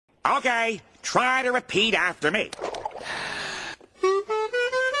Okay, try to repeat after me.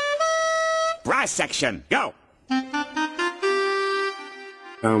 Brass section, go.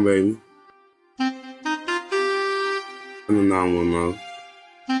 Pound baby. And the 911.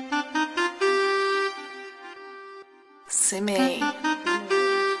 Simi.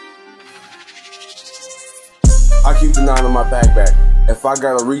 I keep the 9 in my backpack. If I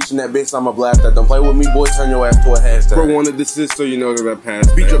gotta reach in that bitch, I'ma blast that. Don't play with me, boy, turn your ass to a hashtag. Bro wanted to desist, so you know that I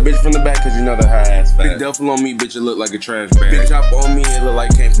passed. Beat your bitch from the back, cause you know that her ass fat. Big duffel on me, bitch, it look like a trash bag. Big chop on me, it look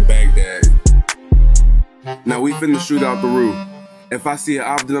like came from Baghdad. Now we finna shoot out the roof. If I see an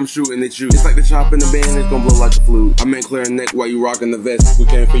op, then I'm shooting at you. It's like the chop in the band, it's gon' blow like a flute. I meant clear neck while you rockin' the vest. We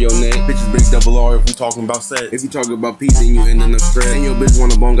came for your neck. Bitches big double R if we talking about sex. If you talking about peace, then you endin' up stressed. And your bitch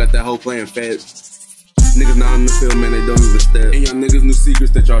wanna bone, got that whole plan fed. Niggas not in the field, man, they don't even step. And y'all niggas knew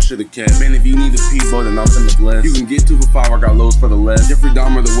secrets that y'all should've kept. Man, if you need a P-boy, then I'll send the bless. You can get 2 for 5, I got loads for the less. Jeffrey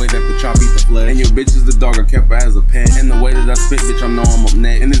Dahmer, the way that the chop eat the flesh. And your bitch is the dog, I kept her as a pet. And the way that I spit, bitch, I know I'm up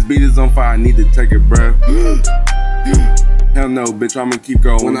next. And this beat is on fire, I need to take a breath. Hell no, bitch, I'ma keep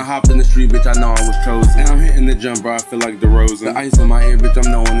going. When I hopped in the street, bitch, I know I was chosen. And I'm hitting the jump, bro, I feel like DeRozan. The ice on my ear, bitch,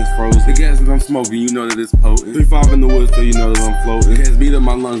 I'm knowing it's frozen. The gas that I'm smoking, you know that it's potent. 3-5 in the woods, so you know that I'm floating. Gas beat up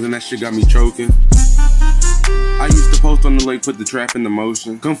my lungs, and that shit got me choking. I used to post on the lake, put the trap into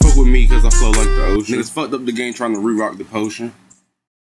motion. Come fuck with me, cause I flow like the ocean. Niggas fucked up the game trying to re-rock the potion.